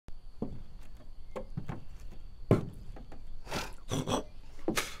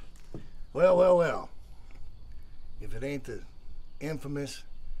Well, well, well. If it ain't the infamous,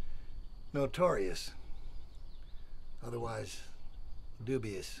 notorious, otherwise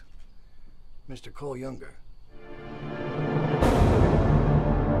dubious, Mr. Cole Younger.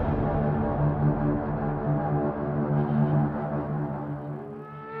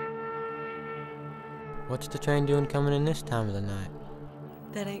 What's the train doing coming in this time of the night?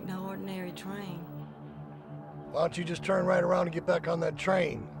 That ain't no ordinary train. Why don't you just turn right around and get back on that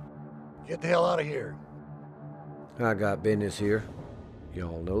train? Get the hell out of here. I got business here.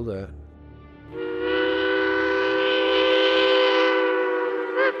 Y'all know that.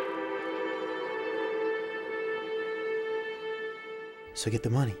 So get the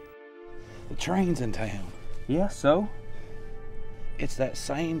money. The train's in town. Yeah, so? It's that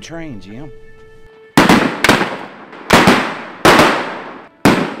same train, Jim.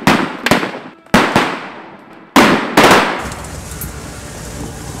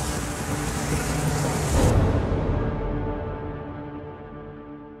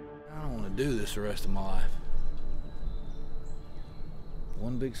 I don't want to do this the rest of my life.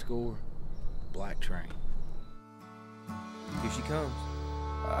 One big score, black train. Here she comes.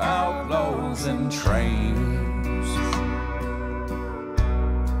 Outlaws and trains,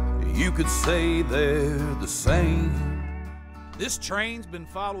 you could say they're the same. This train's been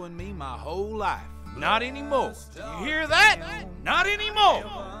following me my whole life. Not anymore. You hear that? Not anymore.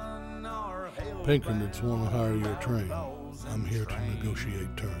 Pinkertons want to hire your train. I'm here to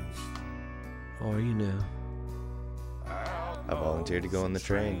negotiate terms. How are you now? I volunteered to go on the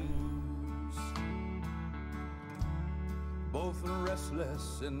train. Both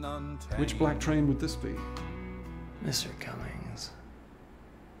restless and untamed. Which black train would this be? Mr. Cummings,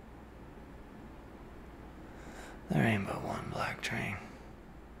 there ain't but one black train.